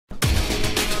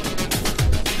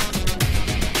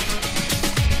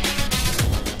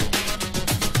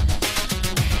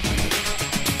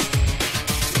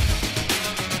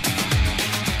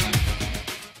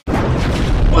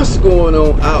going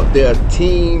on out there,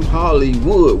 Team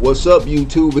Hollywood? What's up,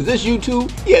 YouTube? Is this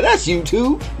YouTube? Yeah, that's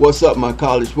YouTube. What's up, my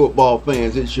college football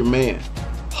fans? It's your man,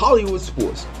 Hollywood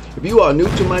Sports. If you are new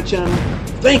to my channel,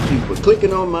 thank you for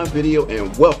clicking on my video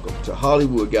and welcome to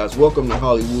Hollywood, guys. Welcome to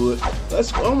Hollywood.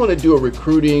 I want to do a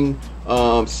recruiting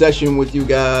session with you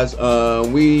guys.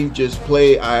 We just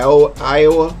played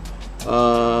Iowa.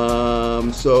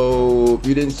 So if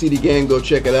you didn't see the game, go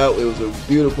check it out. It was a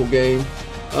beautiful game.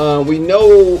 We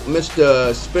know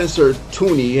Mr. Spencer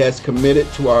Tooney has committed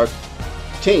to our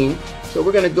team, so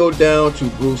we're going to go down to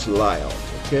Bruce Lyle.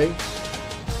 Okay,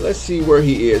 let's see where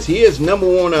he is. He is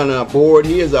 #1 on our board.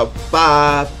 He is a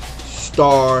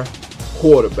 5-star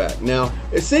quarterback. Now,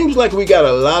 it seems like we got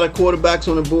a lot of quarterbacks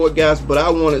on the board, guys, but I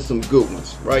wanted some good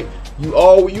ones, right?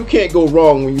 You can't go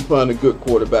wrong when you find a good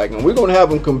quarterback, and we're going to have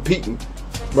him competing,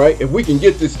 right? If we can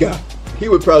get this guy, he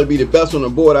would probably be the best on the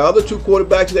board. Our other two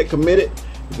quarterbacks that committed,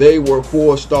 they were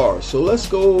 4 stars. So let's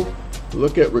go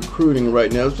look at recruiting right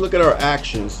now. Let's look at our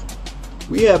actions.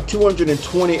 We have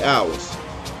 220 hours.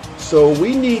 So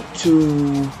we need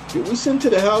to, did we send to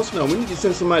the house? No, we need to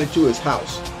send somebody to his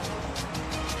house.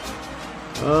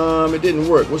 It didn't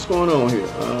work. What's going on here?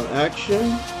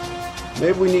 Action.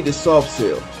 Maybe we need to soft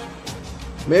sell.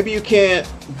 Maybe you can't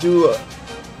do a,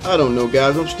 I don't know,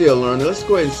 guys. I'm still learning. Let's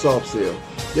go ahead and soft sell.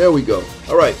 There we go.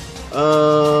 All right.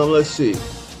 Let's see.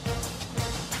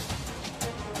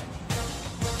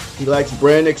 He likes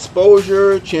brand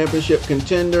exposure, championship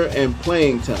contender, and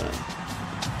playing time.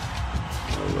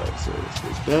 All right, so let's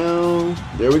get down.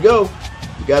 There we go.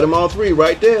 We got them all 3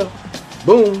 right there.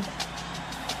 Boom.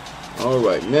 All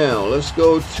right, now let's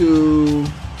go to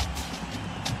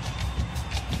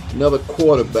another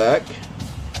quarterback.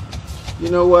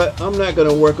 You know what? I'm not going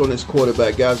to work on this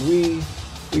quarterback, guys. We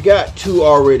got 2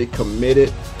 already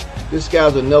committed. This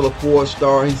guy's another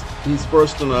 4-star. He's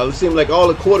first on. It seems like all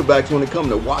the quarterbacks when they come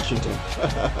to Washington.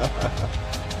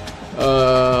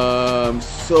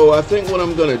 So I think what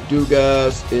I'm gonna do,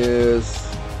 guys, is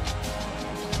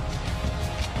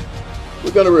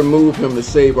we're gonna remove him to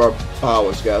save our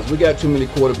powers, guys. We got too many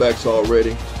quarterbacks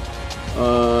already.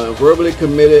 Verbally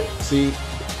committed. See,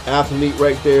 athlete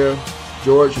right there,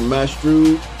 George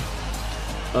Mastrud.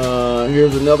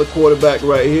 Here's another quarterback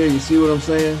right here. You see what I'm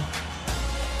saying?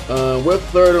 We're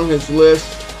 3rd on his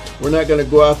list. We're not going to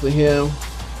go after him.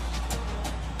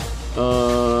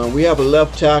 We have a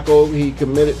left tackle. He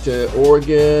committed to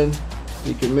Oregon.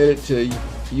 He committed to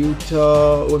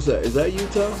Utah. What's that? Is that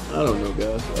Utah? I don't know,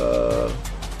 guys.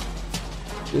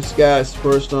 This guy's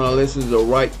first on our list is a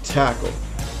right tackle.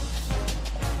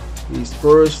 He's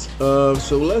first. So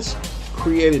let's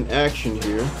create an action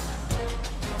here.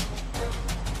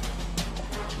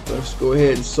 Let's go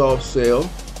ahead and soft sell.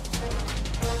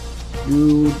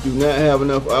 You do not have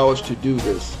enough hours to do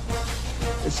this.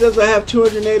 It says I have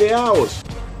 280 hours.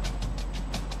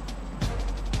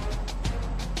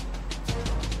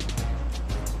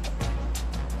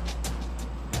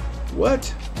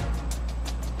 What?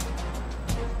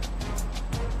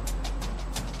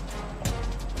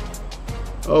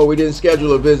 Oh, we didn't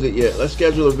schedule a visit yet. Let's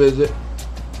schedule a visit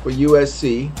for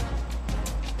USC.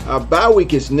 Our bye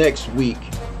week is next week.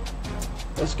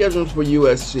 Let's schedule them for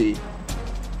USC.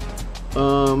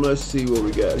 Let's see what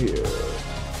we got here.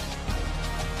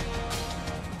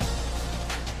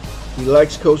 He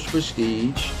likes coach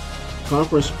prestige,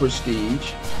 conference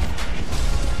prestige,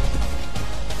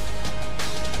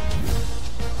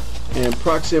 and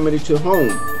proximity to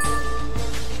home.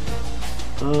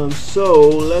 So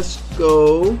let's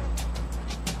go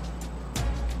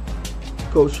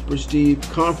coach prestige,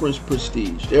 conference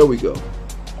prestige. There we go.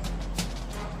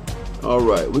 All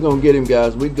right, we're gonna get him,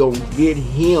 guys. We're gonna get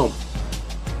him.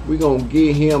 We're going to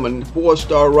get him a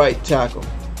 4-star right tackle.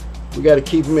 We got to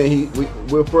keep him in.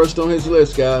 We're first on his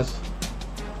list, guys.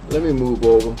 Let me move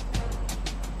over.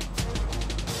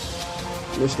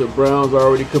 Mr. Brown's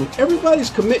already come.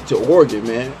 Everybody's committed to Oregon,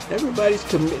 man. Everybody's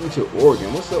committing to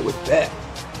Oregon. What's up with that?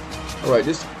 All right,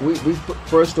 we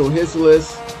first on his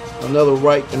list. Another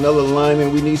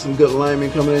lineman. We need some good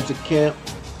linemen coming into camp.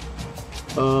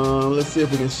 Let's see if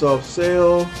we can soft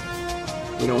sell.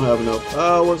 We don't have enough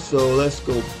hours, so let's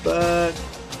go back.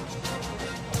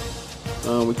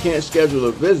 We can't schedule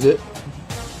a visit.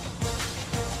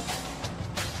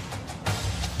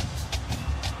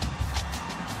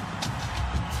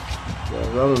 Guys,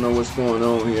 I don't know what's going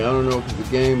on here. I don't know if it's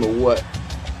a game or what.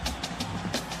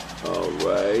 All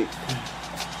right.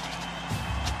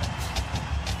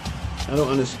 I don't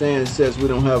understand. It says we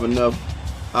don't have enough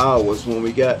hours when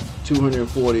we got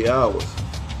 240 hours.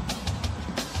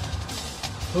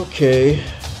 Okay.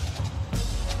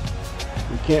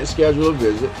 We can't schedule a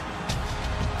visit.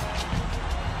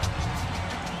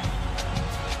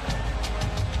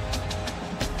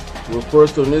 We're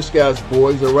first on this guy's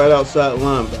board. He's a right outside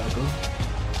linebacker.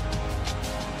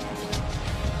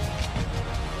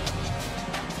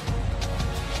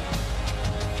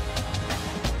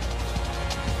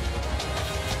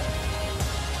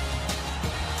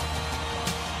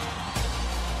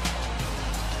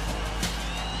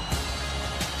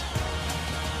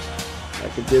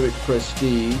 Academic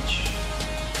Prestige.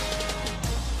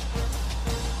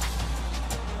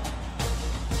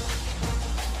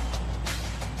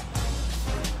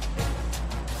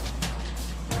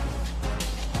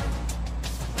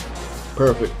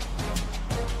 Perfect.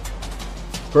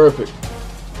 Perfect.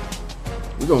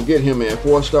 We're gonna get him, man.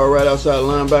 4-star right outside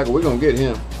linebacker. We're gonna get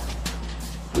him.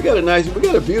 We got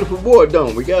a beautiful board,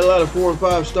 don't we? We got a lot of 4 and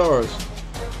 5 stars.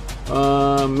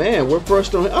 Man, we're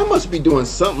first on. I must be doing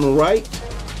something right.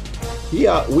 We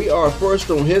are first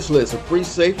on his list. A free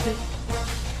safety.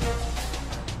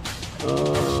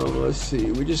 Let's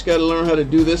see. We just got to learn how to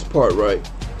do this part right.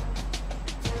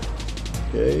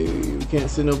 Okay, we can't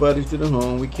send nobody to the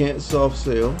home. We can't soft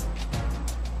sell.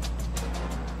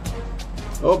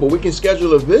 Oh, but we can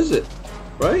schedule a visit,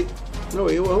 right? No,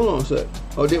 wait, hold on a sec.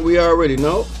 Oh, did we already?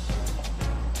 No.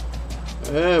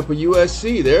 For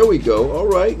USC, there we go. All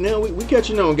right, now we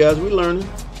catching on, guys. We learning.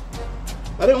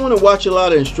 I didn't want to watch a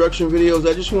lot of instruction videos.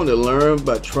 I just want to learn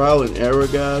by trial and error,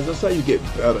 guys. That's how you get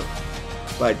better,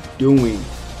 by doing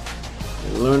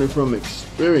and learning from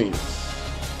experience.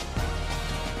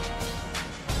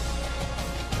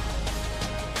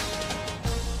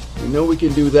 We know we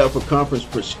can do that for Conference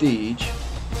Prestige.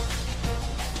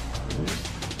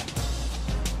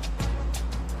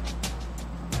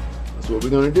 That's what we're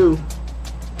gonna do.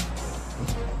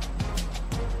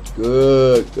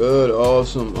 Good, good,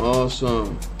 awesome,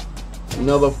 awesome.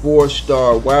 Another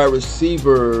 4-star wide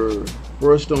receiver,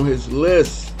 first on his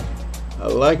list. I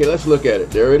like it. Let's look at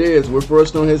it. There it is. We're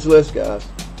first on his list, guys.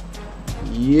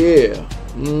 Yeah.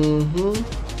 All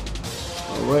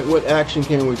right. What action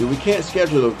can we do? We can't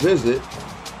schedule a visit.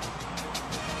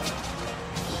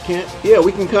 We can't. Yeah,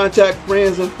 we can contact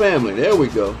friends and family. There we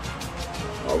go.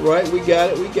 All right. We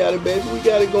got it. We got it, baby. We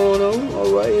got it going on.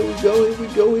 All right. Here we go. Here we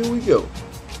go. Here we go.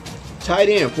 Tight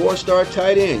end. 4-star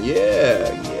tight end.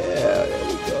 Yeah. Yeah. There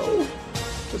we go.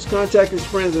 Let's contact his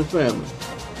friends and family.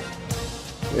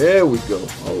 There we go.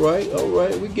 All right,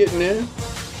 we getting there.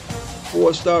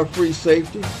 4-star free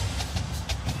safety.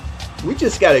 We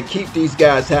just got to keep these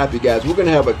guys happy, guys. We're going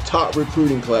to have a top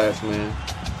recruiting class, man.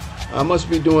 I must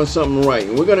be doing something right.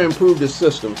 And we're going to improve the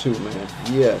system too, man.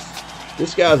 Yes.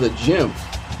 This guy's a gem.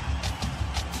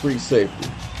 Free safety.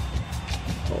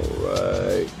 All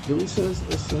right. Do we send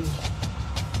this?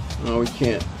 No, we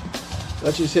can't.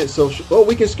 Let's just hit social. Oh,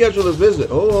 we can schedule a visit.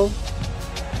 Hold on.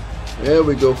 There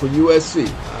we go for USC.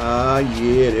 Ah,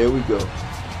 yeah, there we go.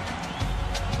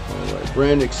 All right,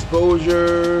 brand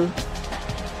exposure,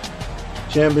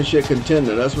 championship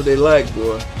contender. That's what they like,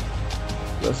 boy.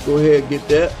 Let's go ahead and get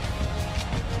that.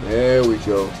 There we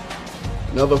go.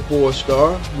 Another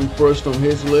 4-star. We first on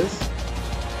his list.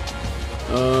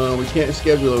 We can't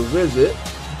schedule a visit.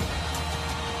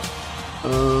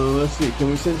 Let's see. Can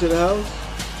we send to the house?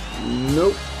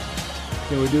 Nope.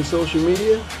 Can we do social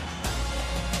media?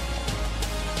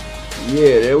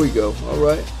 Yeah, there we go. All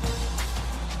right.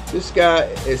 This guy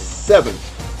is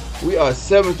 7th. We are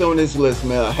 7th on this list,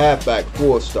 man. A halfback,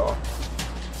 4-star.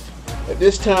 At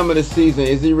this time of the season,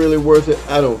 is he really worth it?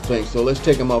 I don't think so. Let's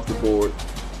take him off the board.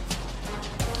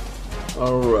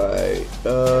 All right.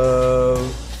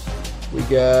 We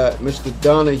got Mr.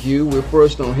 Donahue. We're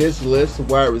first on his list,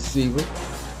 wide receiver.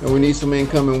 And we need some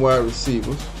incoming wide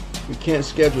receivers. We can't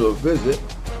schedule a visit.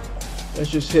 Let's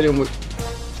just hit him with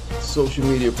social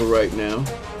media for right now.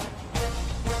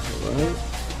 All right.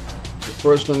 The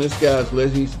first on this guy's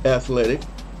list, he's athletic.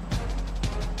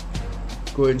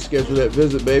 Go ahead and schedule that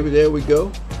visit, baby. There we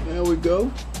go. There we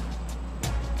go.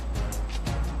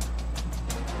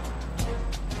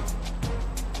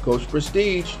 Coach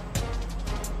Prestige.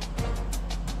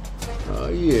 Oh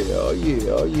yeah, oh yeah,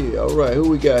 oh yeah. All right, who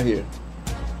we got here?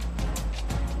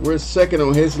 We're second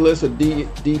on his list of D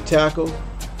tackle.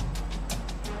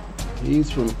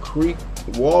 He's from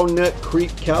Walnut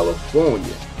Creek,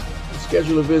 California. Let's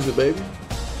schedule a visit, baby.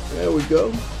 There we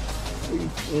go.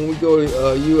 When we go to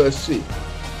USC.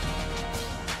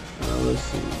 Let's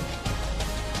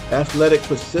see. Athletic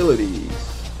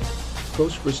facilities.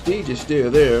 Coach Prestige is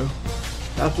still there.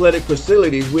 Athletic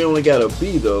facilities, we only got a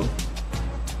B though.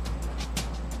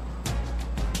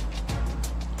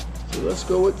 So let's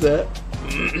go with that.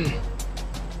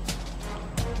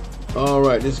 All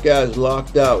right, this guy's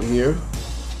locked out here.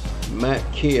 Matt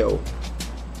Kale.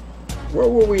 Where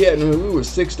were we at? We were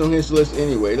 6th on his list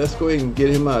anyway. Let's go ahead and get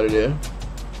him out of there.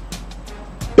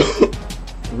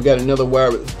 We got another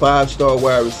 5-star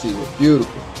wide receiver.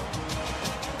 Beautiful.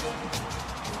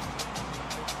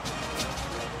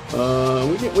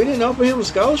 We didn't offer him a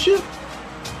scholarship?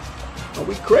 Are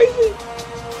we crazy?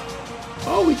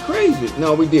 Are we crazy?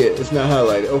 No, we did. It's not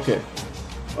highlighted. Okay.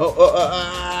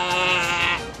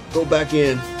 Go back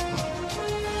in.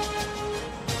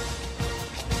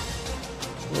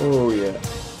 Oh, yeah.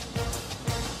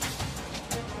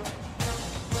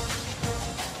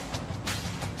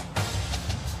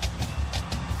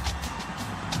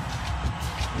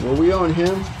 Were we on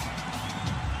him?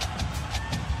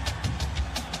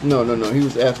 No. He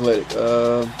was athletic.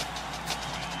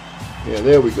 Yeah,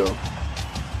 there we go.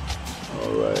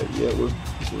 All right. Yeah, we're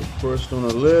first on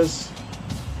the list.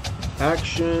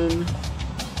 Action.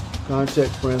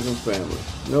 Contact friends and family.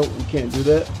 Nope, we can't do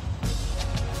that.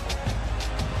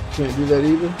 Can't do that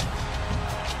either.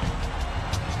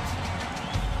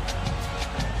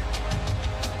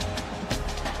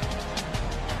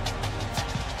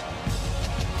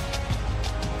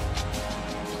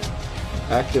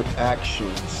 Active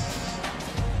actions.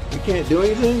 We can't do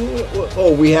anything?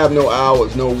 Oh, we have no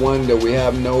hours. No wonder we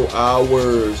have no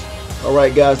hours. All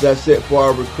right, guys, that's it for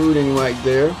our recruiting right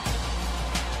there.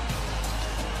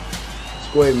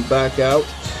 Let's go ahead and back out.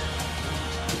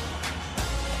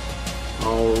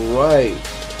 All right.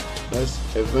 Let's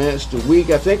advance the week.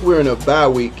 I think we're in a bye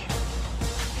week.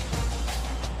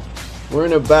 We're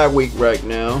in a bye week right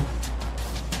now.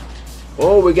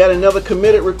 Oh, we got another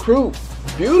committed recruit.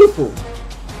 Beautiful.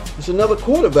 It's another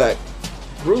quarterback,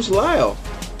 Bruce Lyle.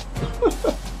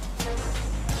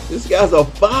 This guy's a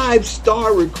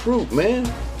 5-star recruit, man.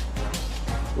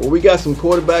 Well, we got some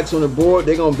quarterbacks on the board.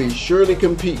 They're going to be surely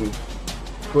competing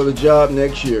for the job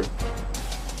next year.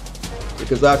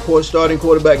 Because our starting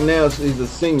quarterback now is a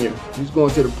senior. He's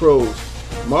going to the pros.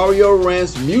 Mario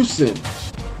Rasmussen.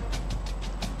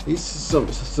 He's some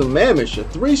mamish, a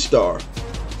 3-star.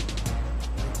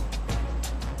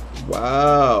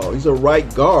 Wow, he's a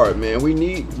right guard, man. We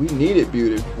need it,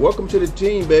 beauty. Welcome to the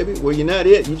team, baby. Well, you're not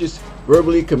it. You just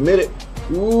verbally committed.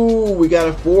 Ooh, we got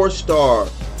a 4-star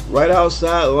right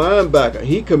outside linebacker.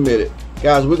 He committed.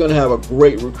 Guys, we're gonna have a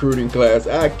great recruiting class.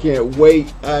 I can't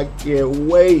wait. I can't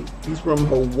wait. He's from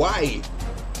Hawaii.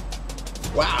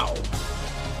 Wow.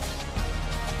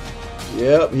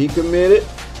 Yep, he committed.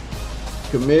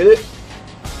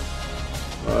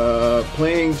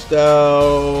 Playing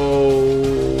style.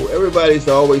 Everybody's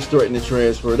always threatening to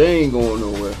transfer. They ain't going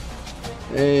nowhere.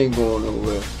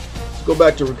 Let's go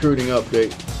back to recruiting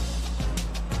update.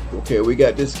 Okay, we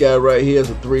got this guy right here as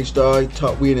a 3-star.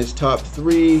 We in his top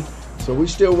 3. So we're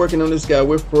still working on this guy.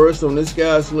 We're first on this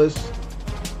guy's list.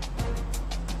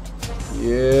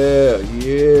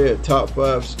 Yeah. Top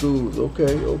 5 schools.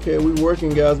 Okay. We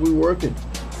working, guys. We working.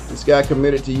 This guy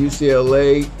committed to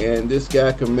UCLA, and this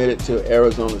guy committed to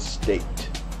Arizona State.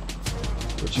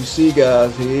 What you see,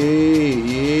 guys?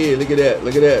 Yeah, look at that.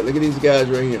 Look at these guys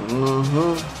right here.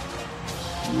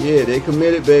 Yeah, they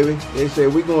committed, baby. They say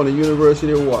we're going to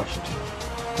University of Washington.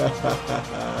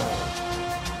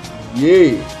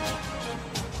 Yeah.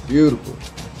 Beautiful.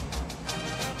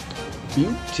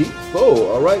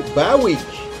 All right, bye week.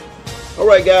 All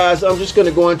right, guys, I'm just going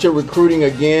to go into recruiting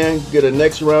again, get a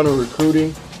next round of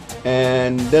recruiting.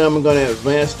 And then I'm going to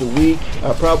advance the week.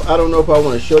 I don't know if I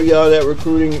want to show y'all that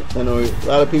recruiting. I know a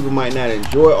lot of people might not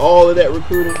enjoy all of that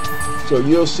recruiting. So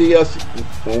you'll see us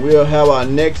when we'll have our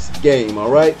next game,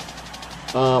 all right?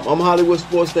 I'm Hollywood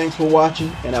Sports. Thanks for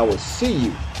watching, and I will see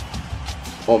you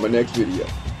on my next video.